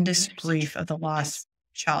tremendous grief of the lost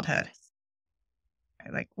childhood,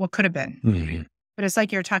 right? Like what could have been. But it's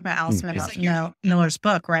like you're talking about Alice Miller's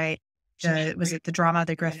book, right? Was it The Drama of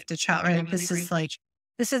the Grifted Child? Right? This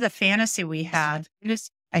is a fantasy we have.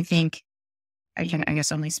 I think I can, I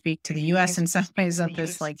guess, only speak to the U.S. in some ways of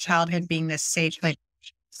this like childhood being this safe. Like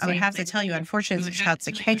I would have to tell you, unfortunately, as a child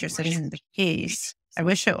psychiatrist, that isn't the case. I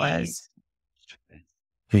wish it was.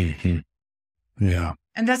 Yeah.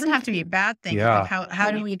 And it doesn't have to be a bad thing. Yeah. Like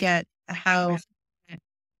how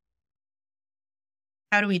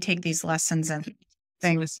do we take these lessons and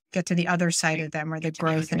things, get to the other side of them where the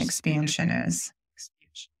growth and expansion is?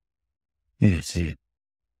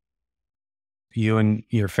 You and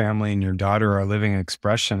your family and your daughter are a living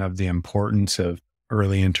expression of the importance of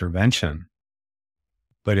early intervention.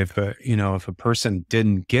 But if a person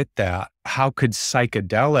didn't get that, how could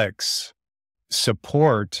psychedelics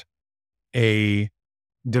support a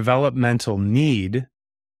developmental need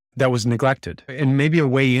that was neglected? And maybe a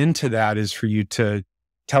way into that is for you to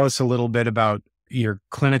tell us a little bit about your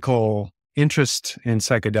clinical interest in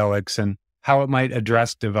psychedelics and how it might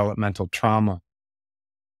address developmental trauma.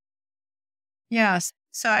 Yes.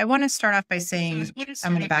 So I want to start off by saying,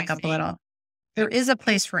 I'm going to back up a little. There is a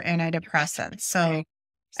place for antidepressants. So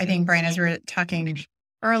I think, Brian, as we were talking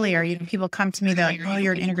earlier, people come to me, they're like, oh,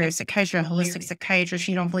 you're an integrative psychiatrist, a holistic psychiatrist,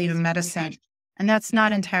 you don't believe in medicine. And that's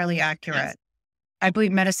not entirely accurate. I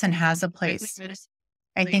believe medicine has a place.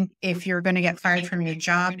 I think if you're going to get fired from your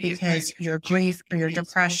job because your grief or your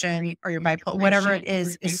depression or your bipolar, whatever it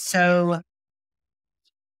is so,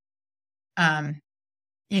 the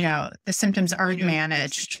symptoms aren't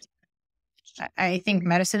managed, I think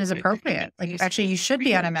medicine is appropriate. Like, actually, you should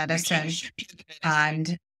be on a medicine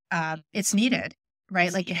and it's needed,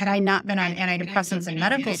 right? Like, had I not been on antidepressants in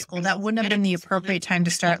medical school, that wouldn't have been the appropriate time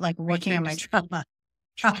to start like working on my trauma.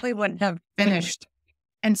 Probably wouldn't have finished.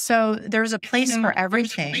 And so there's a place for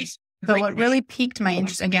everything. But what really piqued my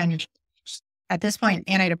interest, again, at this point,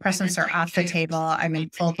 antidepressants are off the table. I'm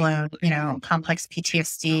in full-blown, complex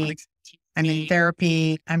PTSD. I'm in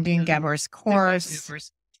therapy. I'm doing Gabor's course.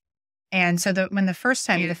 And so the first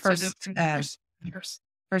psychedelic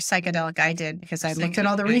I did, because I looked at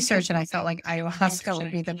all the research and I felt like ayahuasca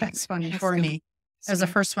would be the best one for me. It was the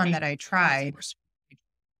first one that I tried.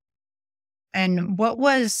 And what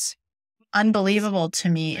was unbelievable to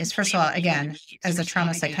me is, first of all, again, as a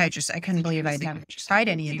trauma psychiatrist, I couldn't believe I'd never tried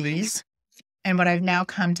any of these. And what I've now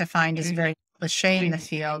come to find is very cliche in the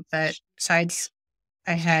field, but besides,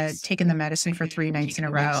 I had taken the medicine for 3 nights in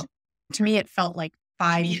a row. To me, it felt like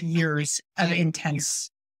 5 years of intense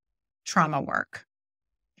trauma work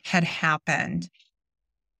had happened.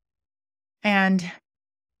 And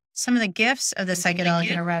some of the gifts of the psychedelic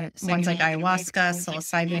and around ones like ayahuasca,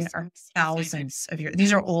 psilocybin are thousands of years.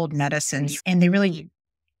 These are old medicines, and they really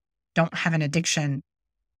don't have an addiction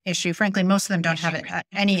issue. Frankly, most of them don't have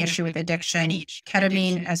any issue with addiction.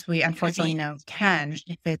 Ketamine, as we unfortunately know, can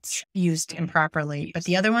if it's used improperly, but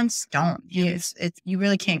the other ones don't. You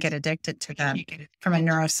really can't get addicted to them from a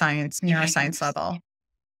neuroscience level.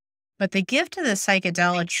 But the gift of the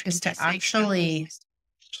psychedelics is to actually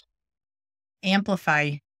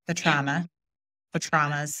amplify the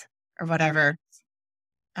traumas or whatever.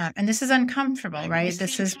 And this is uncomfortable, right?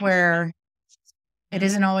 This is where it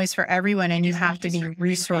isn't always for everyone, and you have to be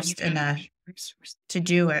resourced enough to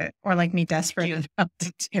do it, or like me, desperate enough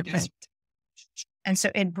to do it. And so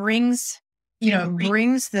it brings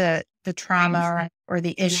the trauma or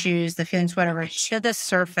the issues, the feelings, whatever, to the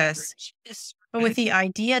surface, but with the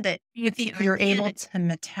idea that you're able to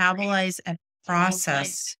metabolize and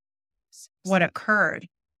process what occurred.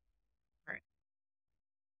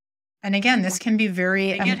 And again, this can be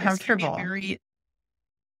very uncomfortable.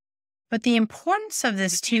 But the importance of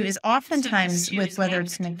this too is oftentimes with whether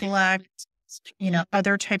it's neglect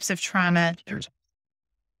other types of trauma,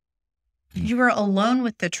 you are alone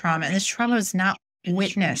with the trauma, and this trauma is not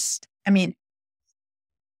witnessed. I mean,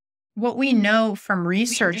 what we know from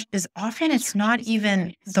research is often it's not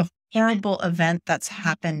even the horrible event that's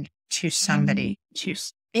happened to somebody.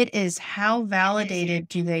 It is how validated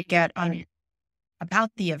do they get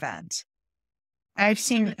about the event. I've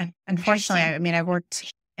seen, unfortunately, I've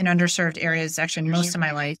worked in underserved areas actually most of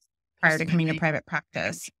my life prior to coming to private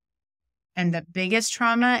practice. And the biggest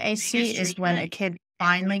trauma I see is when a kid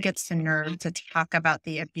finally gets the nerve to talk about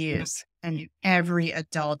the abuse, and every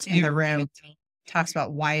adult in the room talks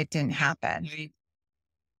about why it didn't happen.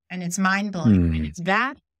 And it's mind-blowing.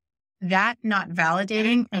 That not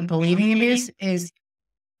validating and believing abuse is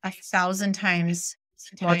 1,000 times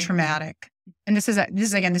more traumatic. And this is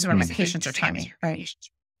what my patients are telling me, right?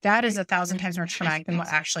 That is 1,000 times more traumatic than what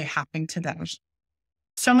actually happened to them.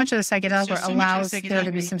 So much of the psychedelic work allows there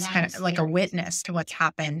to be some kind of like a witness to what's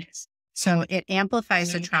happened. So it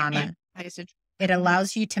amplifies the trauma. It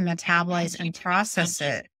allows you to metabolize and process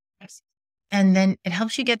it. And then it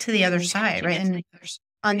helps you get to the other side, right? And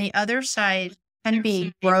on the other side can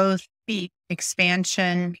be growth,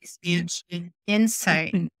 expansion,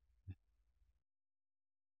 insight.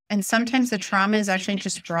 And sometimes the trauma is actually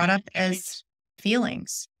just brought up as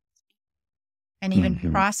feelings. And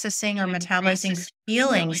even processing or metabolizing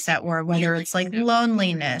feelings that were, whether it's like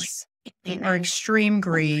loneliness or extreme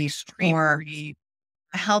grief or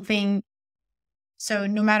helping. So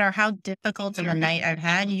no matter how difficult of a night I've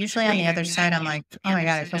had, usually on the other side, I'm like, oh my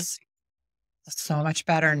God, I feel so much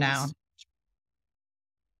better now.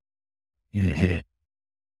 Yeah.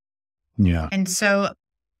 And so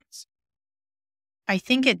I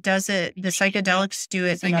think the psychedelics do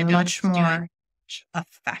it in a much more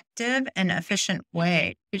effective and efficient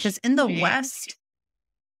way. Because in the West,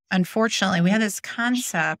 unfortunately, we have this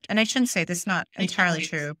concept, and I shouldn't say this is not entirely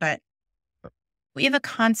true, but we have a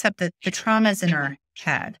concept that the trauma is in our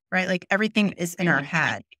head, right? Like everything is in our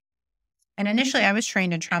head. And initially, I was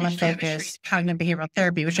trained in trauma-focused cognitive behavioral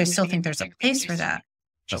therapy, which I still think there's a place for that.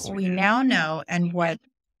 But what we now know, and what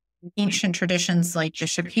ancient traditions like the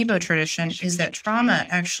Shipibo tradition, is that trauma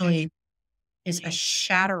actually is a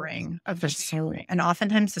shattering of the soul. And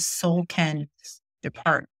oftentimes the soul can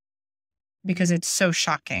depart because it's so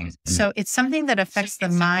shocking. So it's something that affects the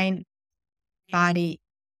mind, body,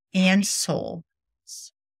 and soul.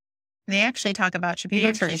 They actually talk about,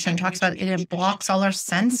 Shipibo tradition talks about it blocks all our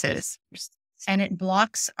senses, and it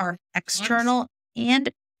blocks our external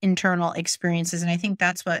and internal experiences. And I think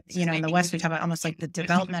that's what, in the West, we talk about almost like the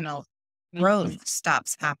developmental growth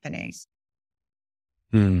stops happening.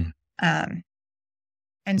 And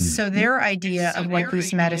so their idea of what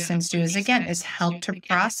these medicines do is help to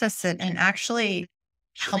process it and actually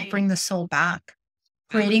help bring the soul back,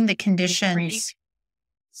 creating the conditions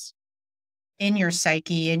in your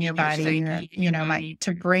psyche, in your body,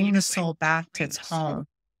 to bring the soul back to its home.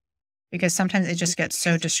 Because sometimes it just gets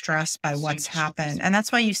so distressed by what's happened. And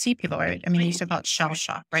that's why you see people, right? You used to call it shell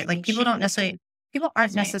shock, right? Like people aren't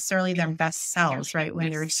necessarily their best selves, right?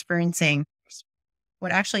 When they're experiencing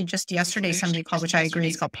what actually just yesterday somebody called, which I agree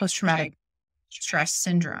is called post-traumatic stress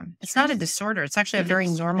syndrome. It's not a disorder. It's actually a very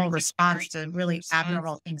normal response to really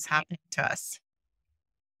abnormal things happening to us.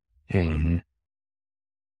 Yeah.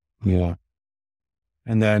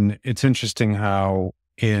 And then it's interesting how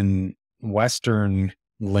in Western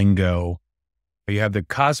lingo, you have the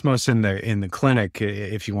cosmos in the clinic,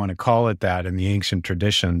 if you want to call it that, in the ancient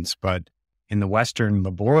traditions, but in the Western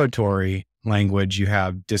laboratory language, you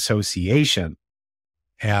have dissociation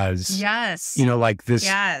as, like this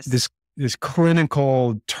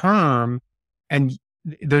clinical term. And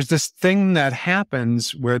there's this thing that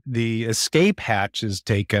happens where the escape hatch is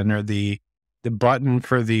taken, or the button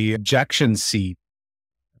for the ejection seat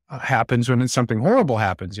happens when something horrible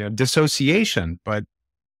happens, dissociation. But,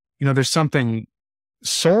 there's something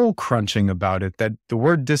soul crunching about it that the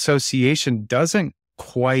word dissociation doesn't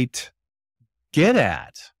quite get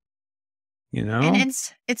at, And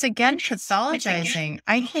it's again pathologizing.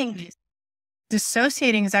 I think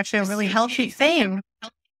dissociating is actually a really healthy thing.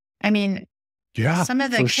 Some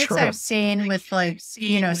of the kids I've seen with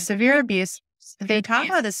severe abuse, they talk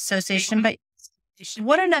about dissociation, but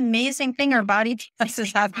what an amazing thing our body does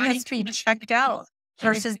is have us be checked out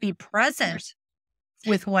versus be present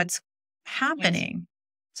with what's happening.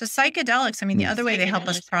 So psychedelics, the other way they help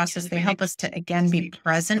us process, they help us to, again, be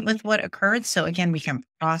present with what occurred. So again, we can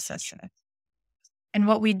process it. And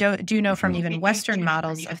what we do know from even Western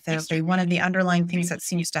models of therapy, one of the underlying things that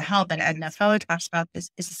seems to help, and Edna Foe talks about this,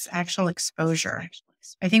 is this actual exposure.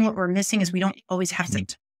 I think what we're missing is we don't always have to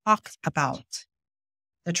talk about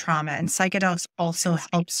the trauma. And psychedelics also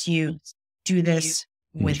helps you do this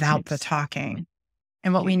without the talking.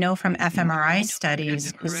 And what we know from fMRI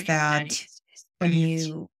studies is that when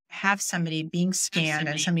you have somebody being scanned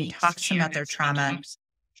and somebody talks to them about their trauma,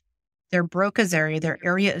 their Broca's area, their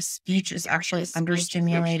area of speech is actually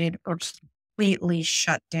understimulated or completely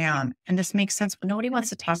shut down. And this makes sense, but nobody wants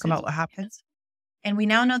to talk about what happens. And we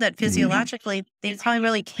now know that physiologically, they probably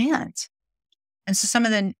really can't. And so some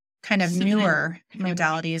of the kind of newer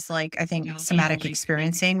modalities, like I think somatic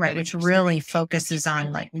experiencing, right, which really focuses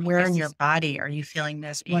on like where in your body are you feeling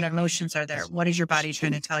this? What emotions are there? What is your body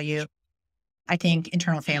trying to tell you? I think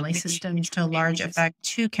internal family systems to a large effect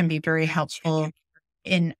too can be very helpful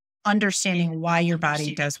in understanding why your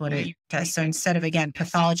body does what it does. So instead of, again,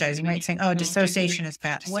 pathologizing, right, saying, oh, dissociation is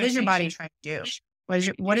bad. What is your body trying to do?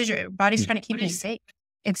 What is your body's trying to keep you safe?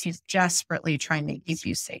 It's desperately trying to keep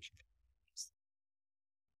you safe.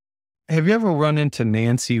 Have you ever run into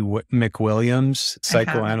Nancy McWilliams,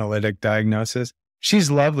 psychoanalytic diagnosis?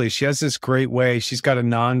 She's lovely. She has this great way. She's got a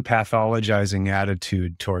non-pathologizing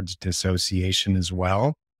attitude towards dissociation as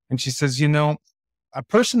well. And she says, you know, a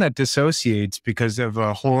person that dissociates because of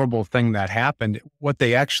a horrible thing that happened, what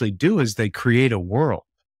they actually do is they create a world.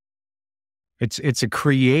 It's a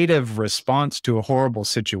creative response to a horrible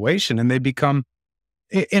situation. And they become,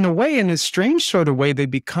 in a way, in a strange sort of way, they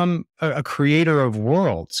become a creator of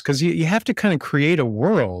worlds, because you have to kind of create a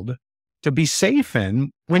world to be safe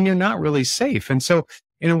in when you're not really safe. And so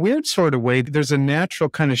in a weird sort of way, there's a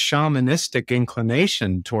natural kind of shamanistic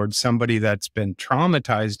inclination towards somebody that's been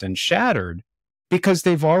traumatized and shattered because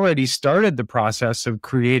they've already started the process of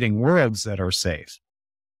creating worlds that are safe.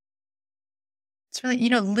 It's really,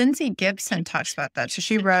 Lindsay Gibson talks about that. So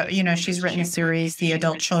she wrote, she's written a series, The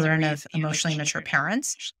Adult Children of Emotionally Mature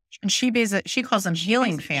Parents, and she calls them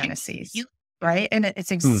healing fantasies, right? And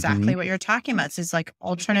it's exactly what you're talking about. It's like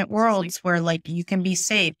alternate worlds where like you can be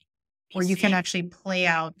safe, where you can actually play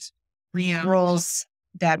out roles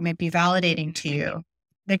that might be validating to you.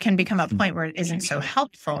 There can become a point where it isn't so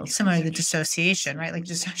helpful, similar to the dissociation, right? Like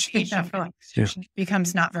dissociation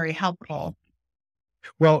becomes not very helpful.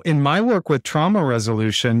 Well, in my work with trauma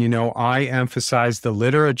resolution, I emphasize the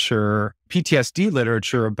literature, PTSD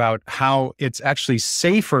literature, about how it's actually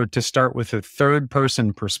safer to start with a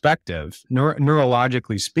third-person perspective,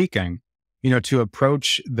 neurologically speaking, to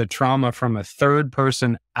approach the trauma from a third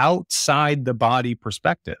person outside the body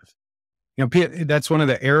perspective. That's one of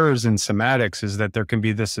the errors in somatics, is that there can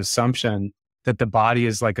be this assumption that the body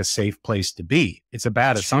is like a safe place to be. It's a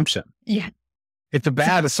bad assumption. Yeah. It's a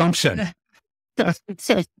bad assumption.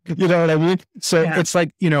 You know what I mean? So it's like,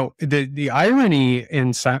 the irony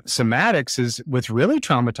in somatics is with really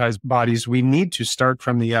traumatized bodies, we need to start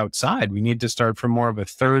from the outside. We need to start from more of a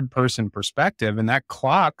third person perspective. And that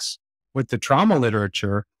clocks with the trauma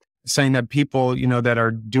literature saying that people, that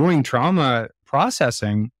are doing trauma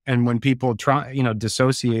processing, and when people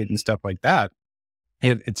dissociate and stuff like that,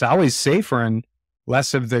 it's always safer and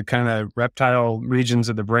less of the kind of reptile regions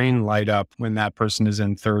of the brain light up when that person is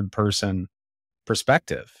in third person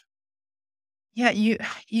perspective. Yeah, you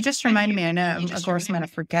just reminded me, I know, of course, I'm going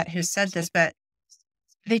to forget who said this, but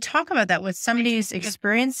they talk about that with somebody who's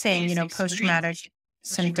experiencing, post-traumatic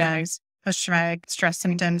symptoms, post-traumatic stress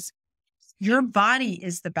symptoms. Your body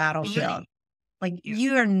is the battlefield. Like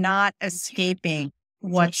you are not escaping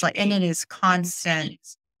what's like, and it is constant.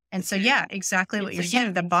 And so, yeah, exactly what you're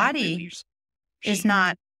saying. The body is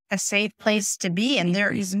not a safe place to be, and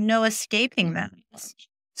there is no escaping that.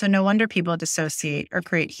 So no wonder people dissociate or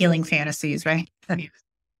create healing fantasies, right?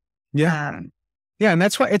 Yeah. And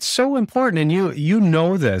that's why it's so important. And you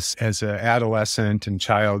know this as an adolescent and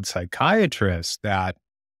child psychiatrist, that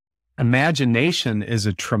imagination is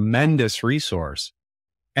a tremendous resource.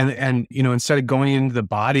 And instead of going into the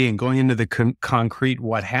body and going into the concrete,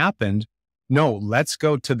 what happened, no, let's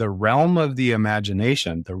go to the realm of the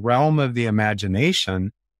imagination,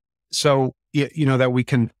 so, that we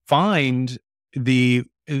can find the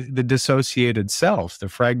dissociated self, the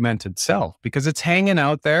fragmented self, because it's hanging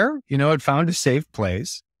out there, it found a safe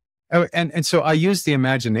place. And so I use the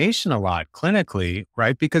imagination a lot clinically,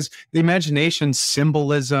 right? Because the imagination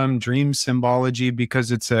symbolism, dream symbology,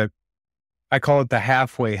 because I call it the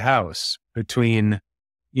halfway house between,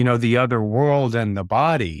 the other world and the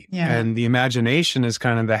body. Yeah. And the imagination is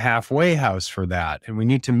kind of the halfway house for that. And we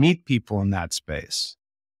need to meet people in that space.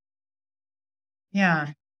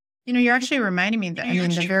 Yeah. You're actually reminding me that,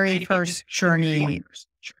 the very first journey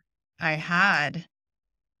I had,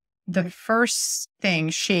 the first thing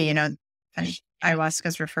she, and ayahuasca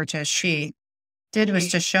is referred to as she, did was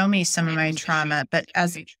to show me some of my trauma, but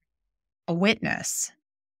as a witness.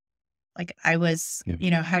 Like I was,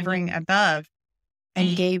 Yeah. hovering above,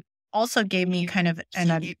 and gave me kind of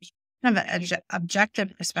an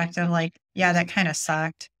objective perspective. Like, yeah, that kind of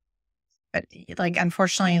sucked. But like,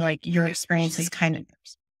 unfortunately, like your experience is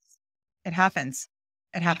it happens.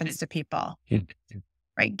 It happens to people.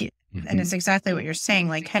 Right. And it's exactly what you're saying,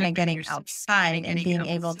 like kind of getting outside and being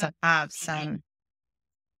able to have some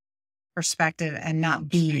perspective and not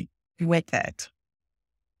be with it.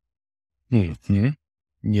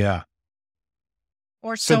 Yeah.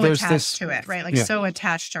 Or So so there's attached to it, right? Like so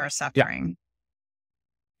attached to our suffering.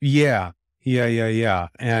 Yeah.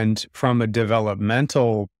 And from a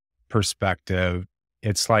developmental perspective,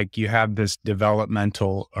 it's like you have this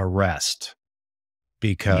developmental arrest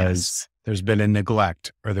because there's been a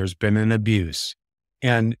neglect or there's been an abuse.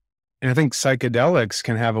 And I think psychedelics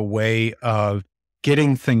can have a way of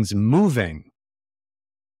getting things moving,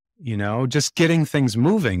 just getting things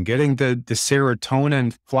moving, getting the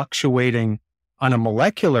serotonin fluctuating on a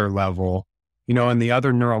molecular level, and the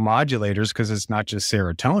other neuromodulators, because it's not just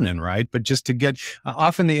serotonin, right? But just to get,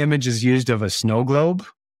 often the image is used of a snow globe.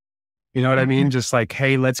 You know what I mean? Just like,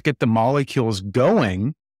 hey, let's get the molecules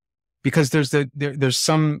going, because there's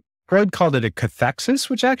some, Freud called it a cathexis,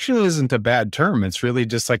 which actually isn't a bad term. It's really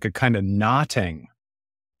just like a kind of knotting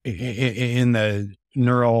in the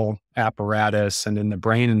neural apparatus and in the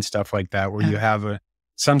brain and stuff like that, where you have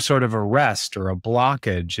some sort of arrest or a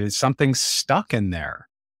blockage. Is something stuck in there,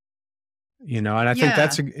 and I think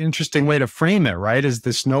that's an interesting way to frame it, right? Is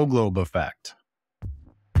the snow globe effect.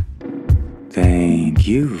 Thank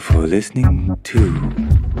you for listening to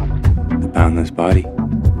The Boundless Body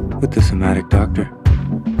with the Somatic Doctor.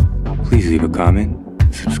 Please leave a comment,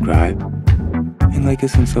 subscribe, and like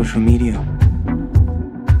us on social media.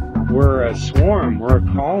 We're a swarm, we're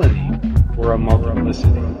a colony, we're a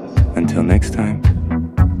multiplicity. Until next time,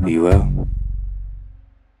 be well.